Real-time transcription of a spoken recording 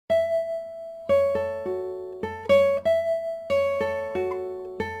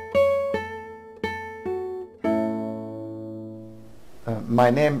My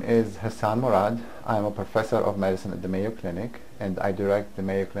name is Hassan Murad. I'm a professor of medicine at the Mayo Clinic, and I direct the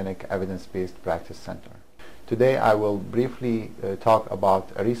Mayo Clinic Evidence-Based Practice Center. Today I will briefly talk about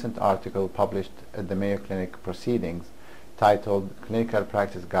a recent article published at the Mayo Clinic Proceedings titled Clinical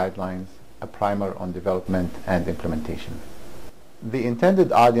Practice Guidelines, a Primer on Development and Implementation. The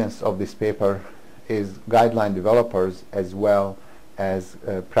intended audience of this paper is guideline developers as well as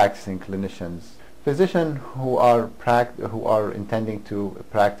practicing clinicians. Physicians who are intending to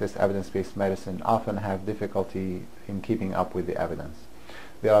practice evidence-based medicine often have difficulty in keeping up with the evidence.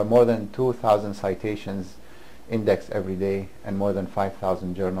 There are more than 2,000 citations indexed every day and more than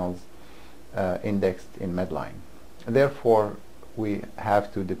 5,000 journals indexed in Medline. Therefore, we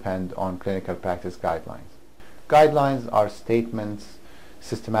have to depend on clinical practice guidelines. Guidelines are statements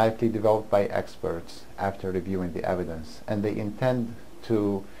systematically developed by experts after reviewing the evidence, and they intend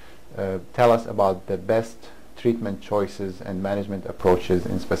to tell us about the best treatment choices and management approaches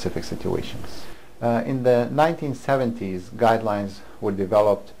in specific situations. In the 1970s, guidelines were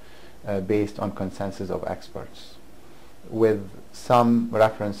developed based on consensus of experts, with some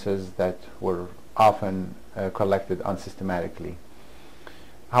references that were often collected unsystematically.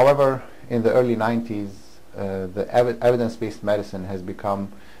 However, in the early 90s, the evidence-based medicine has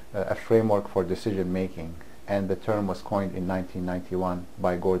become a framework for decision making, and the term was coined in 1991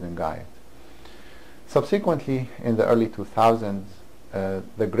 by Gordon Guyatt. Subsequently, in the early 2000s,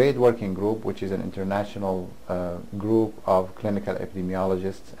 the GRADE Working Group, which is an international group of clinical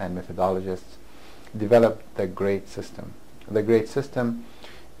epidemiologists and methodologists, developed the GRADE system. The GRADE system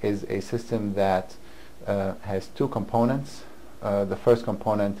is a system that has two components. The first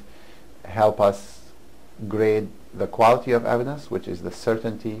component helps us grade the quality of evidence, which is the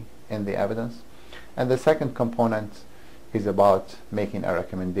certainty in the evidence. And the second component is about making a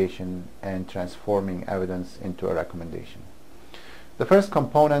recommendation and transforming evidence into a recommendation. The first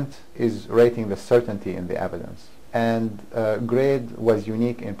component is rating the certainty in the evidence. And GRADE was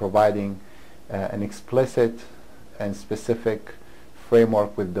unique in providing an explicit and specific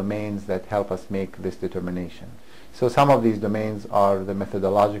framework with domains that help us make this determination. So some of these domains are the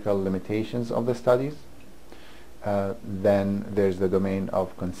methodological limitations of the studies. Then there's the domain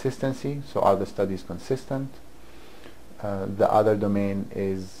of consistency, so are the studies consistent? The other domain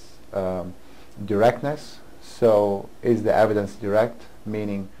is directness, so is the evidence direct,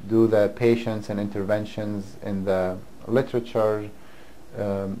 meaning do the patients and interventions in the literature,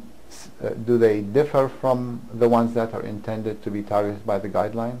 do they differ from the ones that are intended to be targeted by the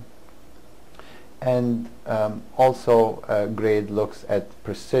guideline? And also GRADE looks at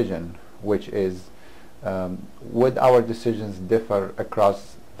precision, which is would our decisions differ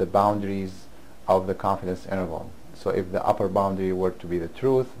across the boundaries of the confidence interval? So if the upper boundary were to be the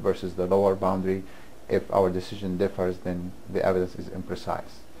truth versus the lower boundary, if our decision differs, then the evidence is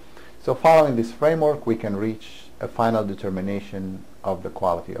imprecise. So following this framework, we can reach a final determination of the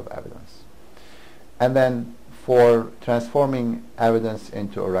quality of evidence. And then for transforming evidence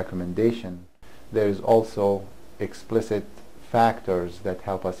into a recommendation, there is also explicit factors that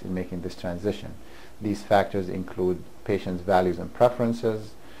help us in making this transition. These factors include patients' values and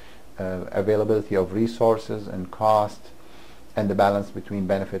preferences, availability of resources and cost, and the balance between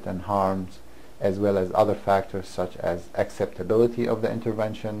benefit and harms, as well as other factors such as acceptability of the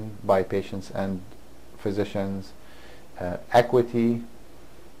intervention by patients and physicians, equity,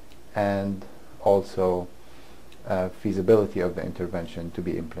 and also feasibility of the intervention to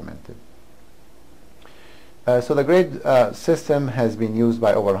be implemented. So the GRADE system has been used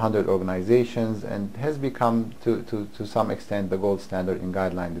by over 100 organizations and has become, to some extent, the gold standard in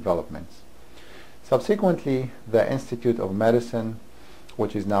guideline developments. Subsequently, the Institute of Medicine,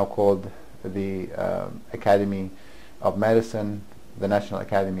 which is now called the Academy of Medicine, the National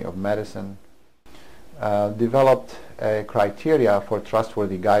Academy of Medicine, developed a criteria for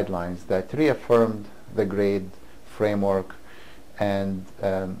trustworthy guidelines that reaffirmed the GRADE framework and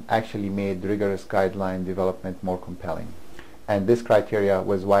actually made rigorous guideline development more compelling. And this criteria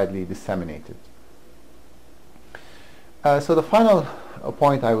was widely disseminated. So the final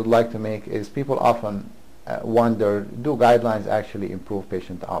point I would like to make is people often wonder, do guidelines actually improve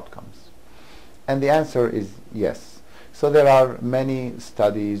patient outcomes? And the answer is yes. So there are many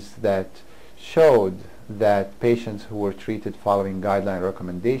studies that showed that patients who were treated following guideline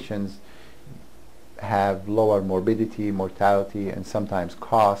recommendations have lower morbidity, mortality, and sometimes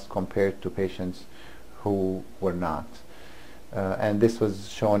cost compared to patients who were not. And this was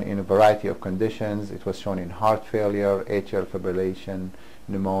shown in a variety of conditions. It was shown in heart failure, atrial fibrillation,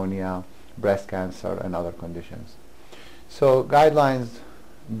 pneumonia, breast cancer, and other conditions. So guidelines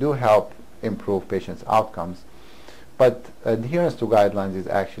do help improve patients' outcomes, but adherence to guidelines is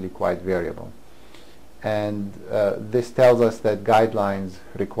actually quite variable. And this tells us that guidelines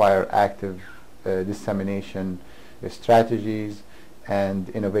require active dissemination strategies and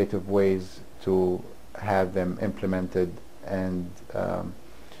innovative ways to have them implemented and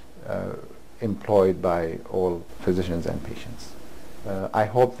employed by all physicians and patients. I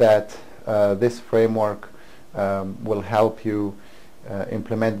hope that this framework will help you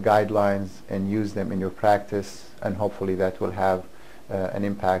implement guidelines and use them in your practice, and hopefully that will have an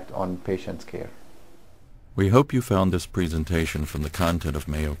impact on patients' care. We hope you found this presentation from the content of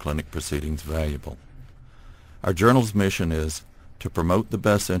Mayo Clinic Proceedings valuable. Our journal's mission is to promote the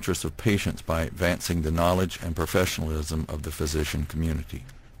best interests of patients by advancing the knowledge and professionalism of the physician community.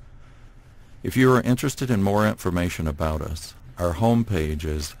 If you are interested in more information about us, our homepage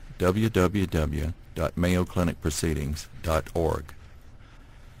is www.mayoclinicproceedings.org.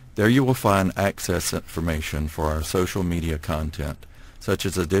 There you will find access information for our social media content, such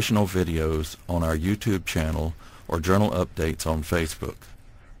as additional videos on our YouTube channel or journal updates on Facebook.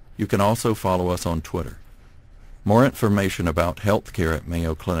 You can also follow us on Twitter. More information about healthcare at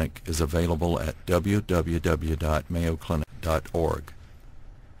Mayo Clinic is available at www.mayoclinic.org.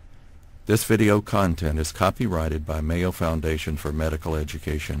 This video content is copyrighted by Mayo Foundation for Medical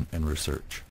Education and Research.